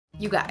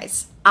You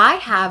guys, I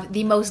have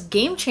the most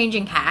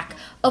game-changing hack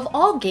of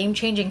all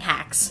game-changing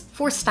hacks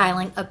for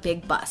styling a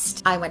big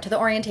bust. I went to the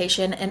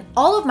orientation and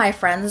all of my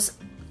friends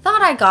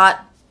thought I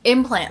got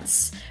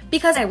implants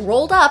because I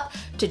rolled up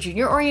to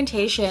junior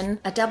orientation,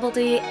 a double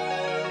D.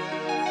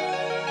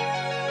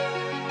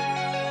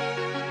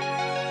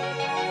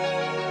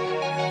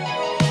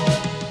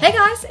 Hey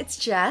guys, it's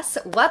Jess.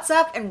 What's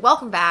up and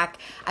welcome back.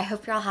 I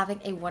hope you're all having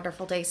a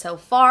wonderful day so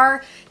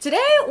far. Today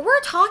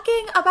we're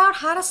talking about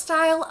how to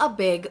style a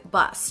big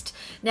bust.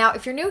 Now,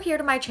 if you're new here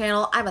to my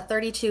channel, I'm a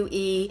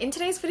 32E. In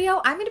today's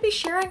video, I'm going to be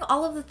sharing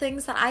all of the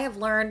things that I have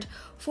learned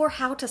for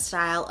how to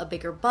style a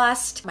bigger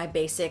bust, my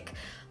basic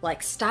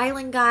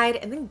styling guide,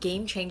 and then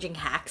game-changing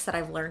hacks that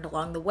I've learned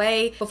along the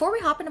way. Before we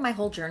hop into my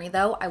whole journey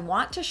though, I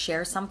want to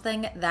share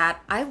something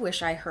that I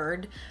wish I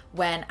heard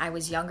when I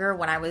was younger,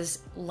 when I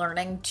was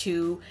learning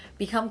to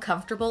become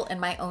comfortable in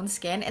my own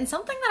skin, and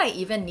something that I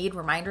even need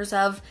reminders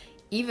of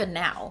even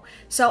now.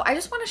 So I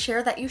just want to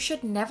share that you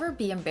should never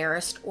be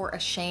embarrassed or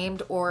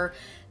ashamed, or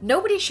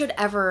nobody should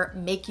ever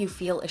make you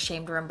feel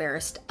ashamed or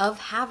embarrassed of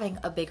having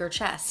a bigger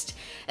chest.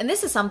 And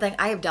this is something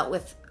I have dealt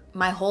with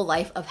my whole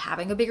life, of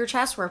having a bigger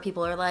chest, where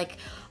people are like,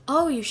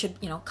 oh, you should,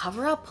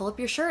 cover up, pull up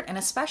your shirt. And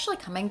especially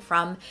coming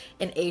from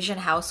an Asian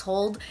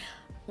household,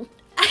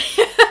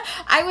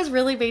 I was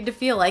really made to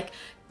feel like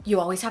you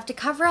always have to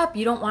cover up.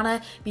 You don't want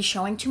to be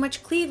showing too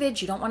much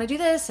cleavage. You don't want to do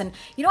this. And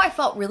I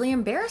felt really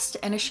embarrassed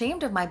and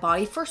ashamed of my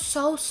body for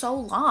so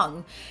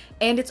long.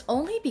 And it's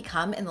only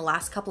become in the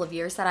last couple of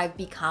years that I've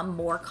become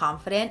more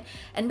confident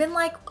and been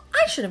like,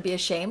 I shouldn't be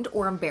ashamed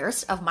or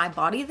embarrassed of my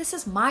body. This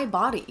is my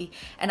body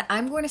and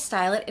I'm going to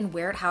style it and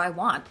wear it how I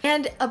want.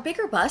 And a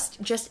bigger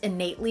bust just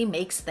innately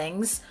makes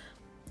things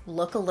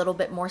look a little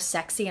bit more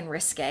sexy and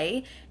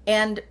risque.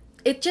 And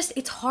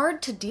it's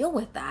hard to deal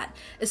with that,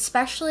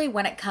 especially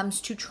when it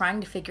comes to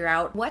trying to figure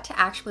out what to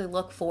actually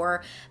look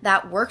for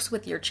that works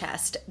with your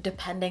chest,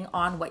 depending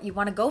on what you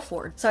want to go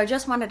for. So I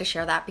just wanted to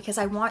share that because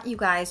I want you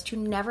guys to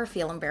never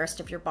feel embarrassed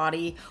of your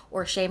body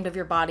or ashamed of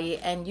your body,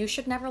 and you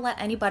should never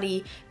let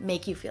anybody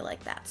make you feel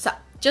like that. So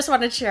just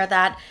wanted to share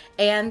that,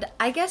 and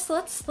I guess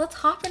let's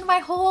hop into my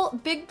whole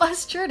big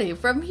bust journey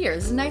from here.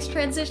 It's a nice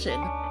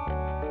transition.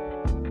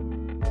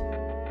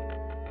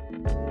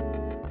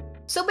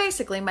 So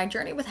basically, my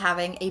journey with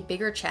having a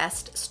bigger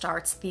chest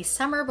starts the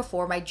summer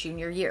before my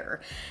junior year.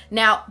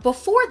 Now,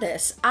 before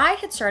this, I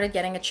had started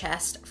getting a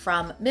chest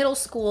from middle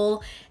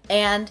school,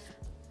 and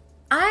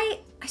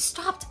I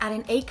stopped at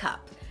an A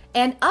cup.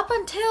 And up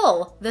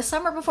until the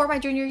summer before my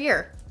junior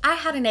year, I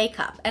had an A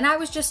cup, and I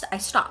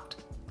stopped.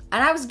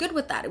 And I was good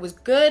with that. It was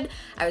good.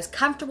 I was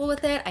comfortable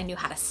with it. I knew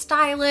how to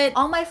style it.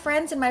 All my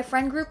friends in my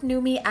friend group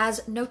knew me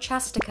as No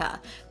Chestica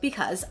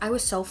because I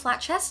was so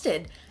flat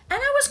chested. And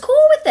I was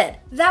cool with it.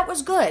 That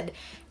was good.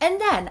 And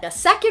then a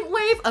second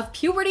wave of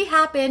puberty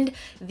happened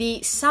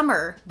the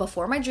summer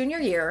before my junior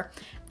year.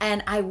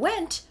 And I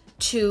went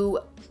to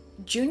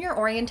junior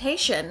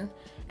orientation,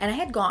 and I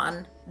had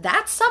gone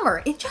that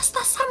summer, in just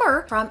the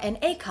summer, from an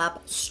A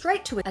cup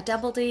straight to a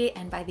double D,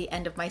 and by the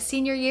end of my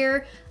senior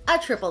year, a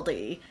triple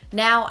D.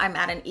 Now I'm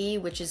at an E,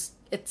 which is,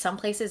 at some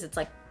places it's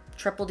like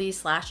triple D/E,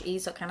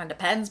 so it kind of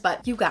depends.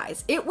 But you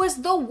guys, it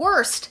was the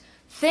worst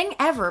thing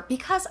ever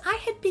because I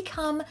had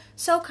become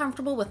so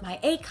comfortable with my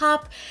A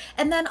cup,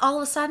 and then all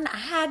of a sudden I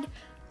had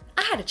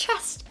a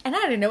chest and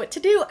I didn't know what to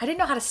do. I didn't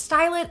know how to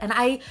style it, and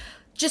I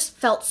just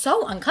felt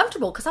so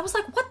uncomfortable because I was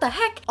like, what the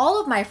heck?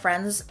 All of my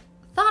friends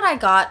thought I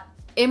got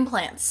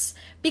implants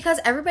because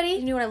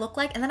everybody knew what I looked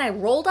like, and then I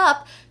rolled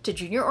up to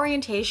junior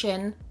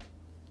orientation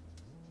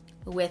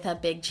with a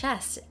big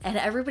chest, and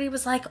everybody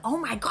was like, oh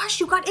my gosh,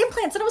 you got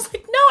implants. And I was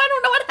like, no, I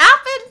don't know what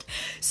happened.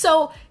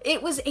 So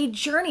it was a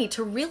journey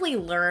to really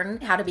learn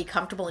how to be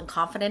comfortable and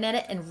confident in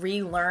it, and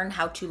relearn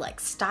how to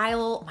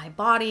style my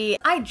body.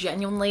 I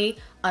genuinely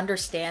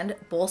understand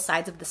both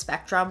sides of the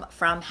spectrum,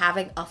 from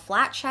having a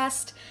flat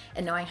chest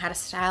and knowing how to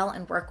style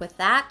and work with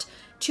that,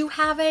 to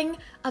having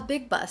a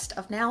big bust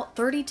of now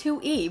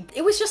 32E.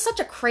 It was just such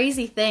a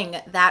crazy thing,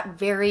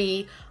 that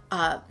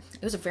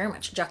it was a very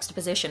much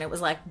juxtaposition. It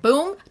was like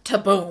boom to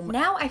boom.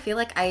 Now I feel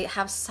like I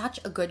have such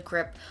a good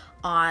grip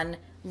on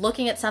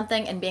looking at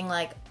something and being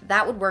like,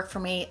 that would work for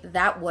me,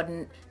 that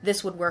wouldn't,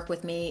 this would work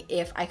with me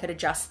if I could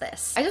adjust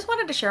this. I just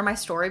wanted to share my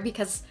story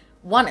because,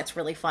 one, it's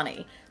really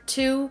funny.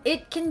 Two,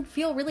 it can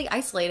feel really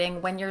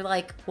isolating when you're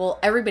like, well,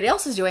 everybody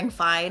else is doing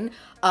fine.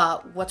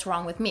 What's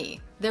wrong with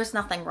me? There's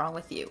nothing wrong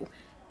with you.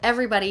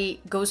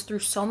 Everybody goes through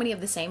so many of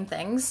the same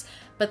things,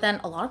 but then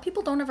a lot of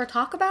people don't ever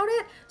talk about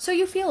it, so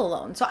you feel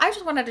alone. So I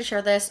just wanted to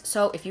share this.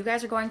 So if you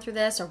guys are going through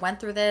this or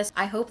went through this,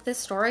 I hope this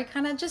story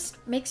kind of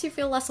just makes you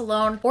feel less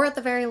alone, or at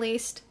the very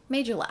least,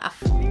 made you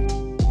laugh.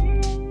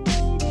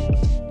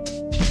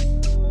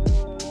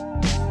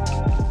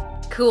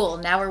 Cool,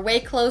 now we're way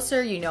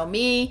closer. You know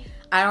me,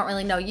 I don't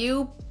really know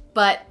you,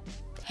 but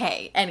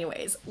hey,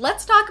 anyways,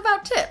 let's talk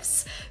about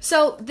tips.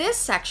 So this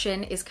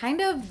section is kind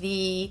of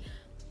the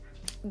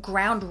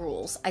ground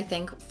rules, I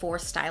think, for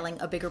styling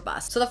a bigger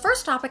bust. So the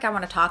first topic I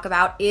want to talk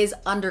about is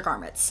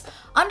undergarments.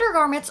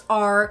 Undergarments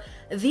are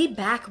the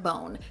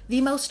backbone,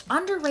 the most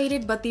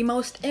underrated but the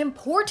most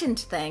important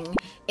thing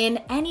in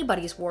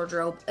anybody's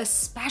wardrobe,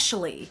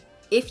 especially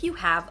if you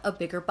have a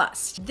bigger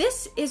bust.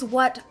 This is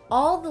what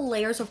all the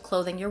layers of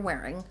clothing you're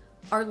wearing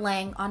are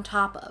laying on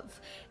top of.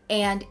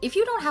 And if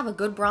you don't have a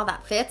good bra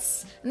that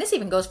fits, and this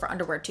even goes for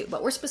underwear too,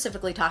 but we're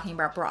specifically talking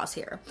about bras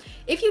here.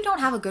 If you don't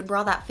have a good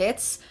bra that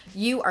fits,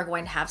 you are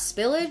going to have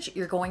spillage,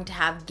 you're going to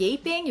have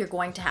gaping, you're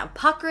going to have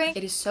puckering.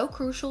 It is so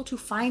crucial to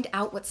find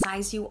out what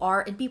size you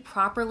are and be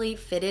properly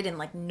fitted and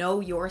like know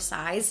your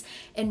size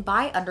and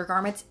buy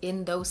undergarments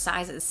in those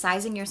sizes.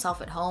 Sizing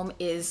yourself at home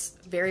is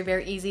very,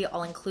 very easy.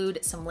 I'll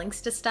include some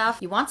links to stuff.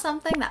 You want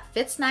something that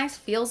fits nice,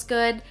 feels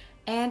good,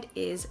 and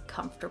is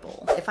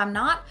comfortable. If I'm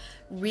not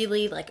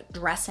really like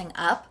dressing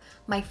up,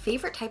 my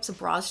favorite types of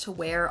bras to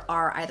wear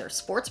are either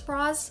sports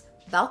bras,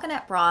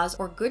 balconette bras,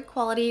 or good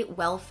quality,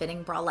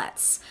 well-fitting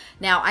bralettes.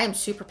 Now, I am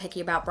super picky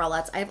about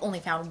bralettes. I've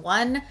only found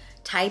one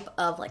type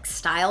of like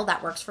style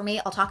that works for me.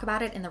 I'll talk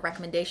about it in the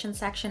recommendation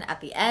section at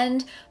the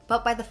end,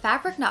 but by the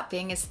fabric not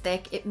being as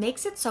thick, it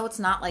makes it so it's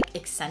not like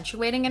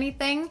accentuating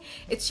anything.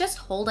 It's just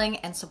holding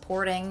and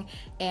supporting,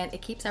 and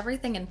it keeps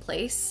everything in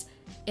place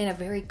in a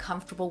very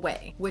comfortable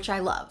way, which I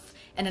love.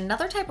 And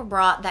another type of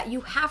bra that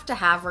you have to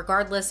have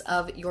regardless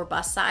of your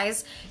bust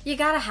size, you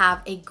gotta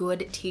have a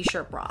good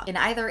t-shirt bra in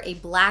either a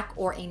black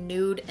or a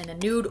nude, and a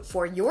nude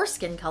for your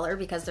skin color,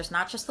 because there's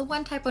not just the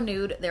one type of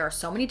nude. There are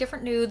so many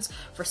different nudes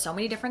for so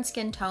many different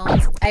skin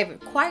tones. I've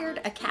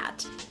acquired a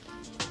cat.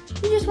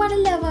 You just wanna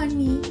love on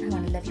me. I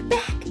wanna love you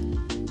back.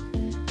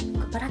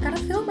 But I gotta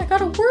film, I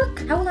gotta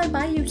work. How will I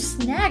buy you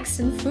snacks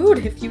and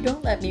food if you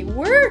don't let me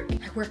work?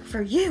 I work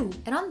for you.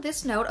 And on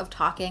this note of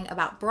talking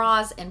about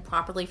bras and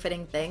properly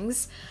fitting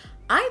things,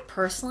 I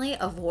personally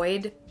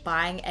avoid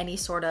buying any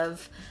sort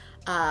of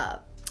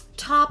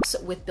tops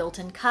with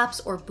built-in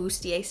cups or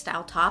bustier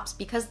style tops,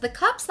 because the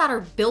cups that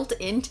are built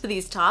into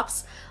these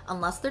tops,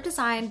 unless they're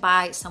designed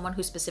by someone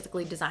who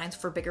specifically designs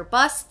for bigger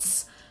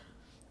busts,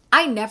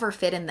 I never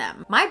fit in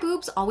them. My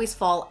boobs always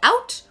fall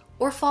out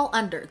or fall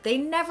under. They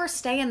never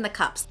stay in the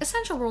cups.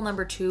 Essential rule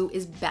number 2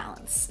 is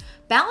balance.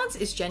 Balance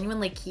is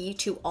genuinely key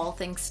to all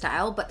things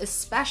style, but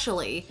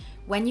especially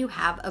when you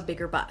have a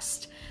bigger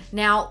bust.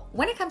 Now,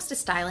 when it comes to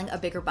styling a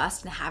bigger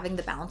bust and having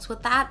the balance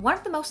with that, one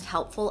of the most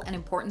helpful and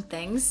important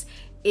things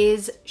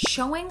is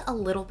showing a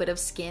little bit of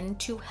skin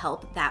to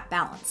help that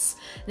balance.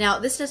 Now,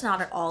 this does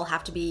not at all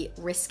have to be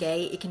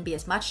risque. It can be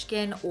as much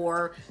skin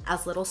or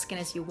as little skin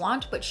as you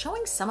want, but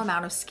showing some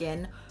amount of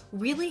skin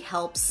really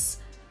helps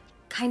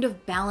kind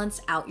of balance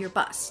out your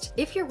bust.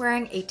 If you're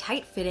wearing a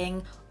tight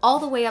fitting, all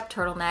the way up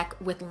turtleneck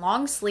with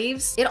long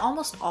sleeves, it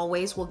almost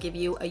always will give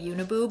you a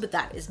uniboob.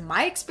 That is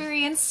my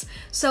experience.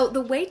 So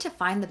the way to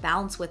find the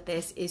balance with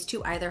this is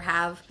to either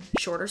have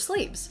shorter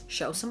sleeves,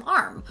 show some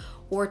arm,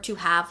 or to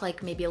have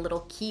like maybe a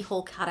little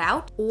keyhole cut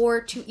out,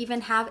 or to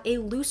even have a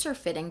looser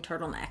fitting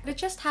turtleneck. It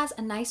just has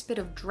a nice bit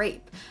of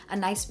drape, a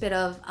nice bit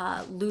of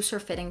looser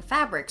fitting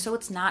fabric, so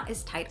it's not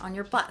as tight on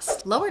your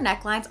bust. Lower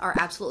necklines are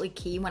absolutely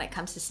key when it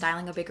comes to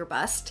styling a bigger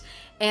bust.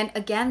 And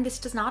again, this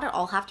does not at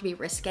all have to be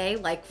risque.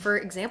 Like for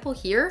example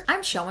here,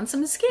 I'm showing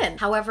some skin.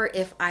 However,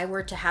 if I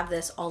were to have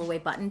this all the way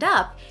buttoned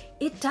up,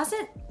 it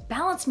doesn't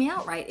balance me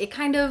out right. It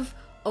kind of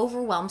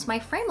overwhelms my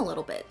frame a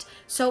little bit.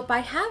 So by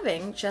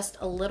having just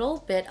a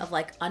little bit of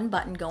like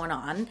unbutton going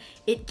on,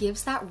 it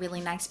gives that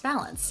really nice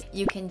balance.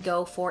 You can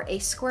go for a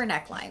square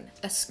neckline,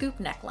 a scoop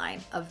neckline,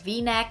 a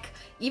V-neck,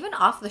 even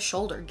off the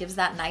shoulder gives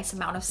that nice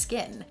amount of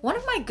skin. One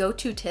of my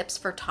go-to tips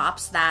for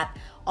tops that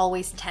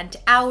always tent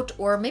out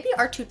or maybe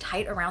are too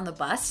tight around the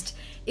bust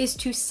is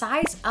to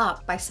size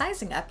up. By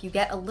sizing up, you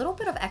get a little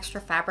bit of extra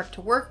fabric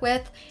to work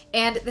with,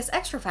 and this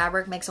extra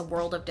fabric makes a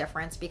world of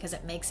difference because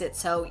it makes it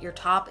so your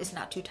top is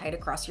not too tight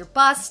across your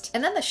bust.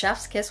 And then the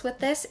chef's kiss with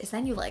this is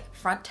then you like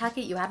front tuck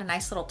it. You add a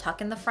nice little tuck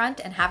in the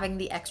front, and having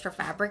the extra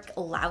fabric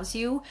allows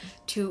you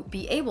to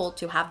be able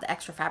to have the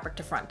extra fabric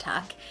to front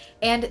tuck.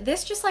 And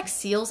this just like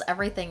seals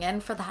everything in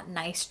for that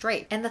nice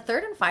drape. And the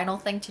third and final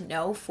thing to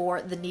know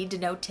for the need to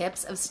know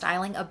tips of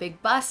styling a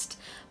big bust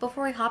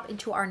before we hop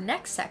into our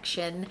next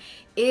section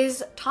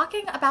is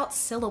talking about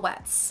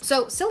silhouettes.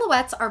 So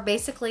silhouettes are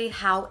basically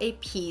how a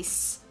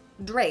piece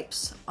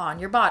drapes on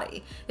your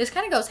body. This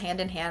kind of goes hand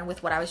in hand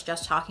with what I was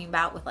just talking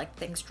about with like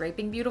things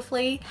draping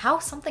beautifully. How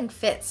something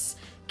fits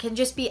can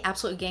just be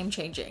absolutely game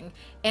changing.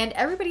 And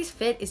everybody's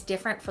fit is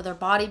different for their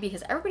body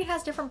because everybody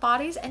has different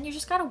bodies, and you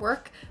just gotta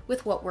work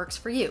with what works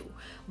for you.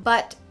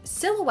 But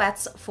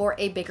silhouettes for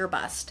a bigger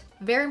bust,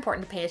 very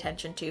important to pay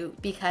attention to,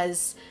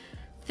 because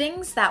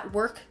things that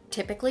work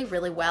typically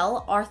really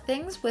well are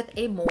things with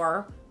a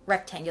more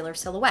rectangular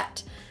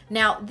silhouette.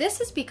 Now, this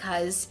is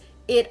because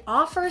it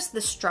offers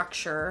the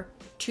structure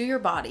to your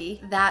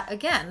body that,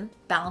 again,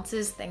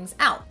 balances things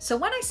out. So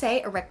when I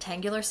say a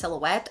rectangular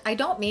silhouette, I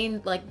don't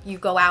mean like you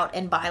go out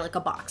and buy like a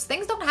box.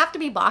 Things don't have to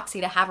be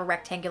boxy to have a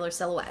rectangular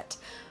silhouette.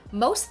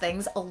 Most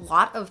things, a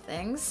lot of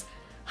things,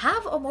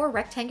 have a more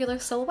rectangular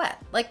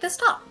silhouette. Like this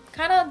top,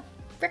 kind of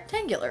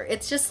rectangular.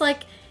 It's just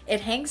like,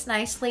 it hangs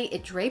nicely,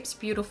 it drapes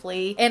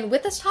beautifully. And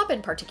with this top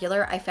in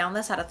particular, I found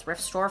this at a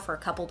thrift store for a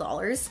couple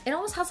dollars. It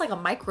almost has like a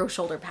micro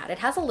shoulder pad. It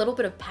has a little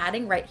bit of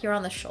padding right here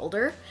on the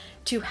shoulder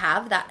to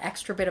have that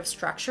extra bit of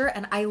structure.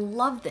 And I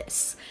love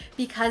this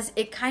because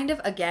it kind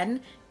of,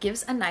 again,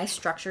 gives a nice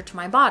structure to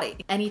my body.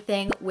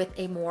 Anything with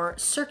a more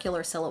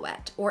circular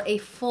silhouette or a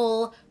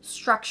full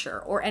structure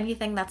or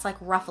anything that's like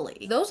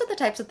ruffly. Those are the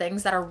types of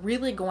things that are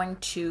really going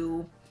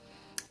to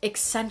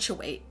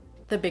accentuate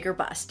the bigger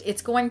bust.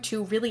 It's going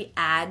to really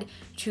add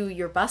to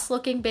your bust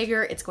looking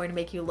bigger. It's going to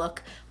make you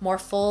look more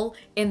full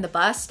in the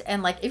bust.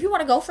 And like, if you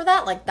want to go for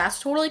that, like that's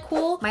totally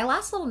cool. My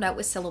last little note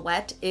with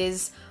silhouette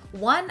is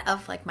one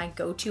of like my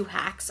go-to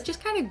hacks.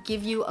 Just kind of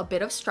give you a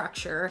bit of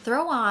structure.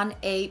 Throw on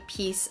a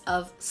piece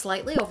of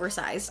slightly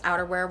oversized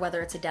outerwear,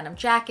 whether it's a denim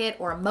jacket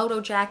or a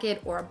moto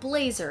jacket or a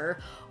blazer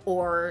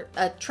or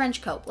a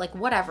trench coat, like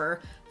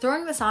whatever.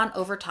 Throwing this on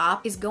over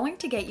top is going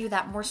to get you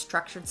that more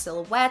structured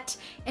silhouette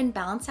and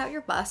balance out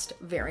your bust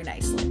very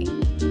nicely.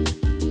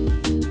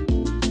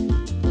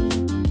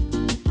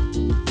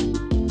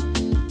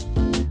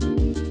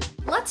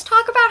 Let's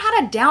talk about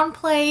how to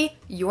downplay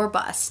your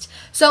bust.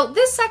 So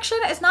this section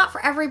is not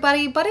for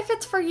everybody, but if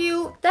it's for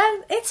you,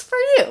 then it's for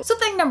you. So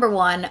thing number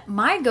one,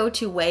 my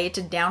go-to way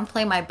to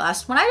downplay my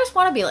bust when I just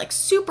want to be like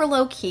super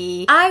low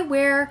key, I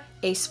wear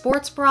a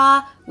sports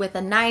bra with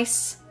a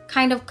nice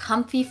kind of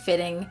comfy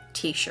fitting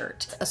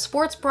t-shirt. A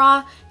sports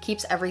bra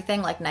keeps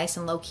everything like nice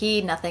and low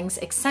key, nothing's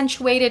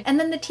accentuated. And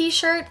then the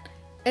t-shirt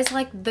is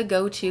like the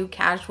go-to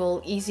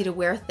casual, easy to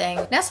wear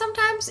thing. Now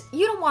sometimes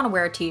you don't want to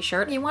wear a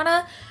t-shirt, you want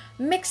to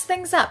mix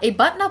things up. A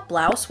button-up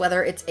blouse,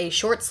 whether it's a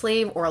short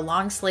sleeve or a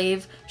long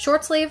sleeve,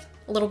 short sleeve,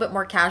 a little bit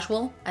more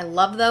casual. I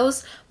love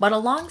those, but a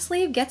long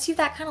sleeve gets you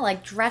that kind of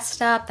like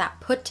dressed up, that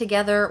put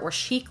together or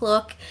chic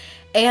look.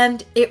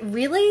 And it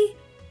really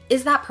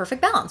is that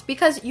perfect balance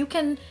because you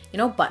can, you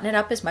know, button it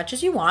up as much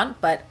as you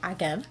want. But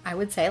again, I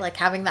would say like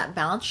having that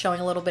balance, showing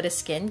a little bit of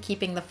skin,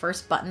 keeping the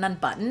first button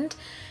unbuttoned,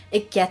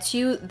 it gets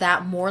you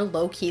that more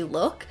low-key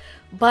look,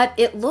 but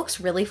it looks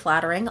really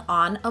flattering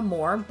on a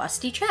more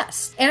busty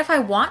chest. And if I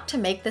want to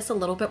make this a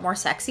little bit more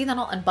sexy, then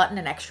I'll unbutton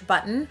an extra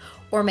button,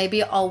 or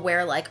maybe I'll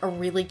wear like a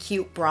really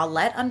cute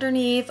bralette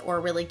underneath or a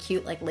really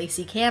cute like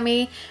lacy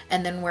cami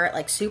and then wear it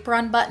like super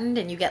unbuttoned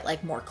and you get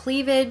like more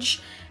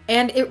cleavage.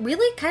 And it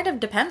really kind of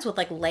depends with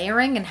like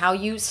layering and how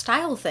you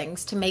style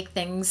things to make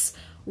things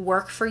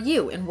work for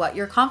you and what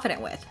you're confident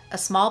with. A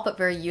small but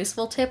very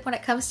useful tip when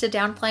it comes to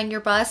downplaying your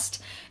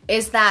bust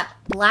is that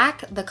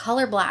black, the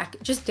color black,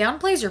 just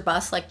downplays your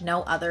bust like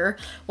no other.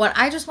 When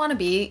I just want to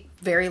be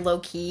very low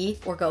key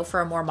or go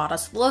for a more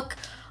modest look,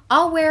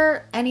 I'll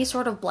wear any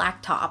sort of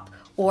black top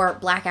or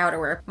black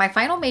outerwear. My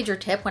final major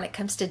tip when it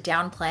comes to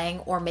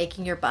downplaying or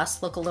making your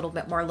bust look a little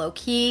bit more low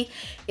key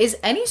is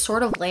any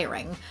sort of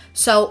layering.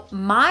 So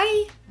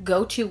my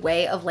go-to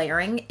way of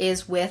layering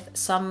is with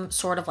some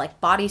sort of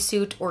like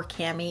bodysuit or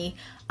cami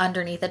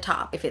underneath the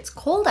top. If it's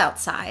cold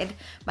outside,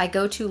 my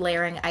go-to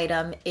layering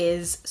item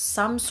is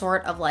some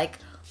sort of like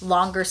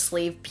longer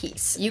sleeve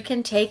piece. You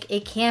can take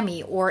a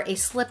cami or a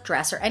slip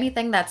dress or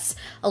anything that's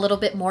a little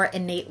bit more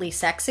innately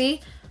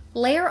sexy,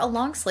 layer a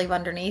long sleeve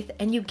underneath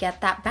and you get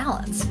that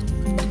balance.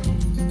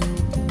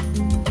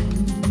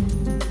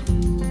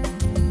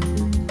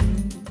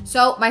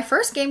 So my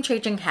first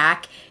game-changing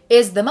hack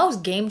is the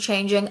most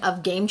game-changing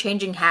of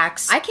game-changing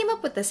hacks. I came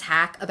up with this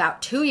hack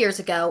about 2 years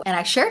ago and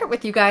I shared it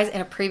with you guys in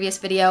a previous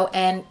video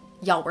and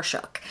y'all were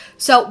shook.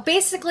 So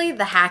basically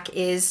the hack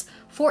is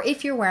for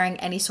if you're wearing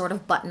any sort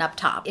of button-up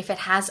top. If it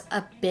has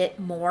a bit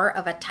more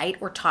of a tight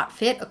or taut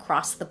fit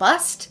across the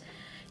bust,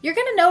 you're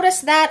gonna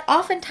notice that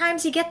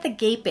oftentimes you get the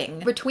gaping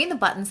between the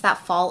buttons that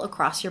fall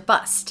across your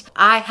bust.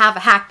 I have a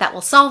hack that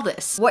will solve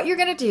this. What you're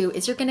gonna do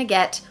is you're gonna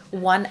get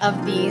one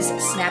of these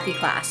snappy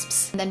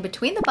clasps. And then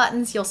between the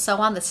buttons, you'll sew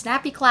on the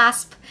snappy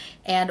clasp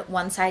and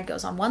one side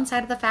goes on one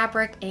side of the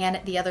fabric and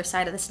the other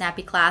side of the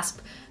snappy clasp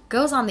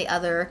goes on the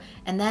other.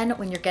 And then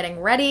when you're getting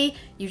ready,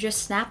 you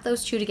just snap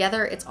those two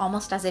together. It's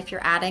almost as if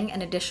you're adding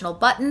an additional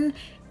button.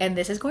 And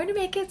this is going to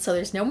make it so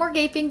there's no more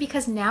gaping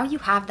because now you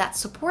have that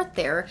support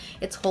there.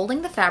 It's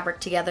holding the fabric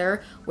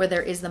together where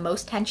there is the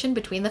most tension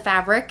between the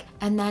fabric,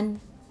 and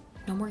then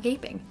no more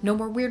gaping, no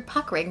more weird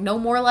puckering, no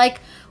more like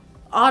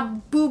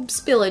odd boob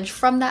spillage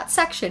from that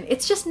section.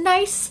 It's just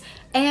nice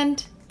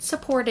and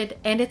supported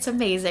and it's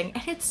amazing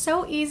and it's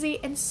so easy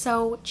and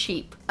so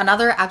cheap.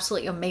 Another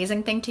absolutely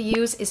amazing thing to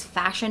use is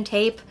fashion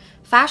tape.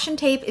 Fashion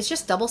tape is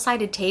just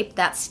double-sided tape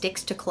that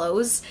sticks to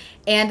clothes,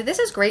 and this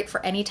is great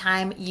for any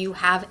time you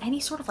have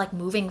any sort of like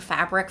moving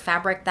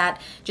fabric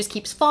that just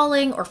keeps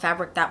falling or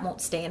fabric that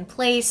won't stay in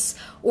place,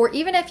 or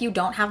even if you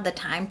don't have the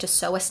time to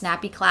sew a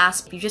snappy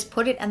clasp, you just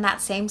put it in that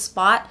same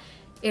spot.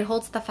 It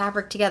holds the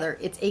fabric together.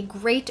 It's a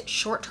great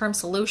short-term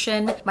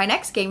solution. My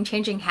next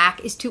game-changing hack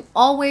is to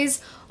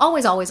always,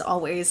 always, always,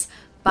 always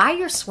buy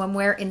your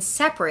swimwear in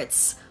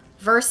separates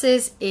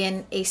versus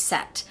in a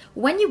set.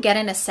 When you get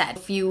in a set,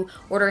 if you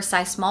order a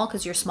size small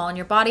because you're small in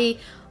your body,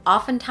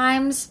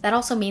 oftentimes that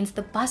also means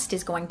the bust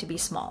is going to be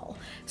small.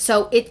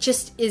 So it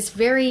just is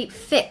very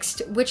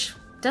fixed, which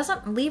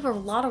doesn't leave a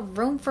lot of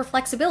room for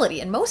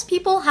flexibility. And most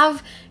people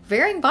have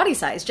varying body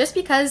size. Just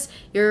because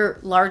you're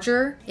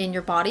larger in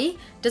your body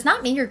does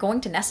not mean you're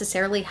going to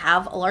necessarily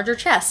have a larger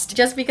chest.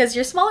 Just because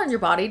you're smaller in your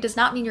body does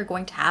not mean you're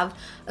going to have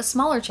a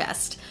smaller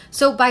chest.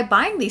 So by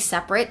buying these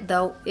separate,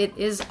 though it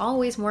is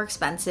always more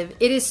expensive,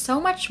 it is so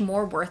much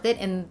more worth it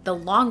in the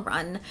long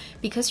run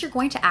because you're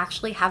going to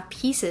actually have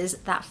pieces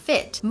that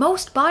fit.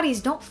 Most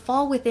bodies don't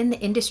fall within the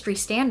industry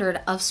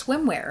standard of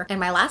swimwear. And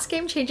my last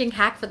game-changing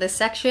hack for this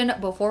section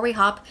before we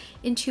hop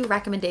into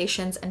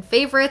recommendations and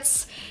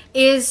favorites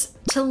is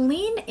to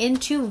lean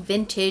into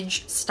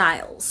vintage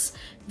styles.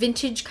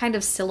 Vintage kind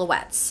of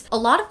silhouettes. A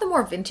lot of the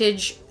more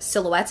vintage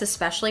silhouettes,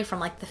 especially from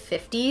like the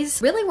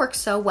 50s, really work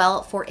so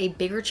well for a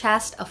bigger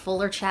chest, a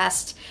fuller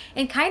chest,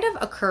 and kind of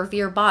a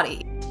curvier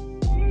body.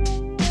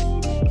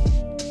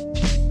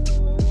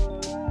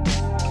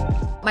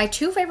 My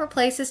two favorite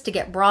places to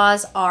get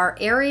bras are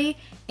Aerie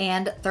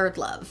and Third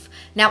Love.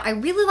 Now, I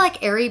really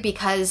like Aerie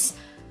because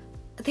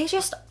they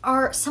just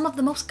are some of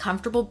the most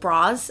comfortable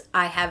bras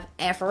I have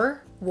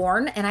ever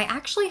worn, and I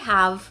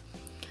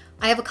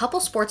have a couple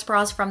sports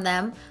bras from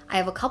them, I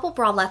have a couple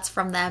bralettes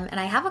from them, and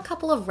I have a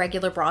couple of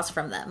regular bras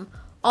from them.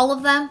 All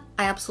of them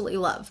I absolutely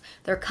love.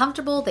 They're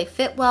comfortable, they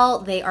fit well,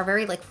 they are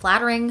very like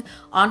flattering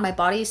on my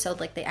body, so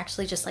like they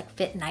actually just like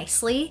fit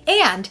nicely.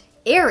 And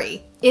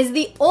Aerie is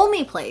the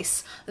only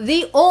place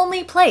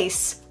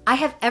I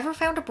have ever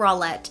found a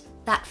bralette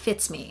that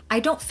fits me. I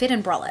don't fit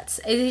in bralettes,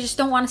 I just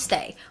don't want to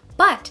stay.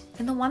 But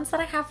in the ones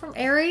that I have from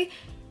Aerie,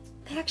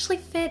 they actually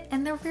fit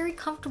and they're very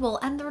comfortable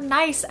and they're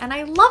nice and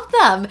I love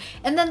them.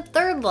 And then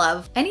Third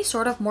Love, any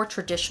sort of more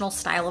traditional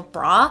style of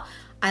bra,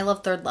 I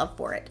love Third Love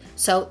for it.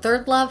 So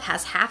Third Love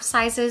has half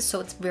sizes, so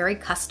it's very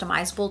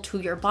customizable to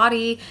your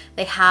body.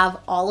 They have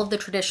all of the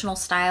traditional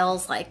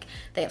styles, like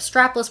they have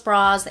strapless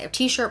bras, they have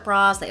t-shirt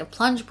bras, they have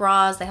plunge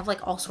bras, they have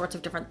like all sorts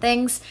of different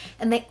things.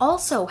 And they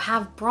also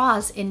have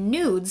bras in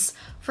nudes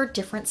for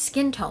different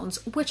skin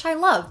tones, which I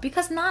love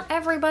because not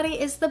everybody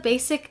is the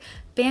basic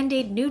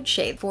Band-Aid nude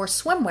shade. For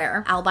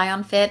swimwear,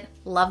 Albion Fit,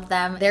 love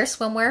them. Their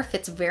swimwear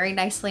fits very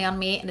nicely on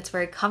me and it's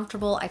very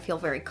comfortable. I feel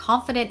very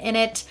confident in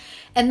it.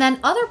 And then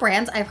other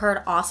brands I've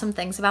heard awesome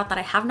things about that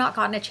I have not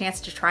gotten a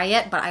chance to try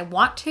yet, but I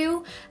want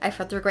to. I've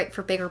heard they're great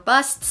for bigger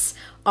busts,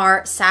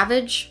 are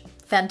Savage,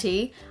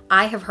 Fenty.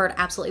 I have heard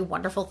absolutely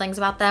wonderful things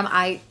about them.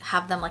 I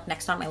have them like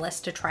next on my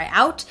list to try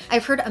out.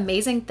 I've heard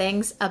amazing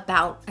things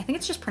about, I think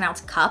it's just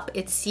pronounced Cup,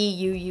 it's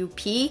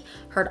C-U-U-P.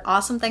 Heard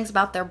awesome things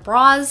about their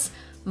bras.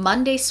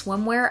 Monday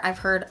Swimwear, I've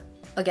heard,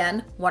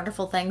 again,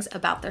 wonderful things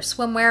about their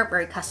swimwear,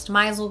 very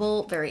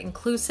customizable, very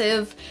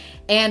inclusive.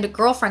 And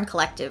Girlfriend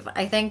Collective,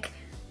 I think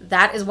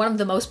that is one of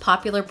the most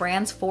popular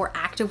brands for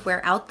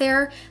activewear out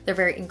there. They're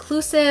very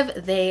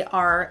inclusive, they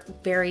are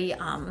very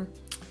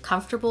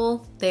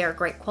comfortable, they are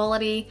great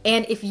quality.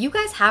 And if you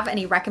guys have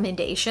any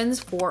recommendations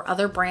for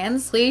other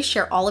brands, please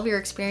share all of your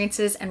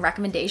experiences and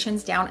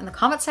recommendations down in the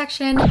comment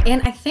section.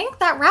 And I think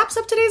that wraps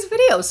up today's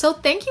video. So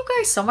thank you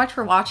guys so much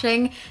for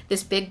watching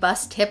this big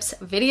bust tips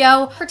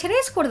video. For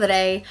today's quote of the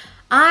day,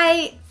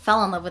 I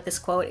fell in love with this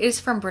quote. It is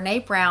from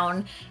Brene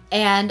Brown,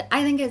 and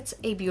I think it's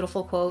a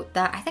beautiful quote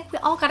that I think we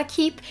all gotta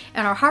keep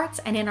in our hearts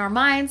and in our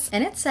minds.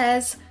 And it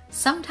says,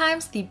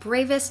 "Sometimes the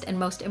bravest and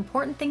most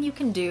important thing you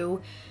can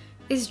do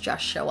is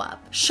just show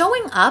up."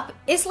 Showing up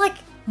is like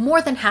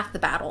more than half the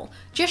battle.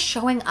 Just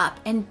showing up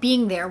and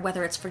being there,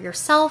 whether it's for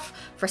yourself,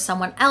 for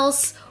someone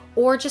else,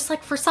 or just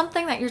like for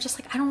something that you're just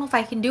like, I don't know if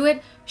I can do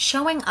it.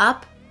 Showing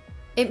up,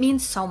 it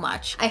means so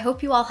much. I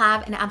hope you all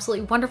have an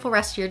absolutely wonderful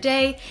rest of your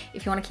day.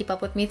 If you want to keep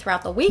up with me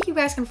throughout the week, you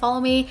guys can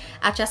follow me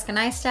at Jessica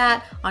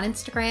Neistadt on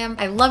Instagram.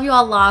 I love you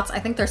all lots. I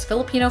think there's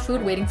Filipino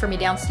food waiting for me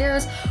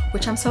downstairs,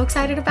 which I'm so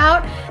excited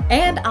about.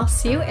 And I'll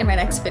see you in my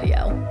next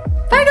video.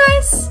 Bye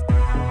guys!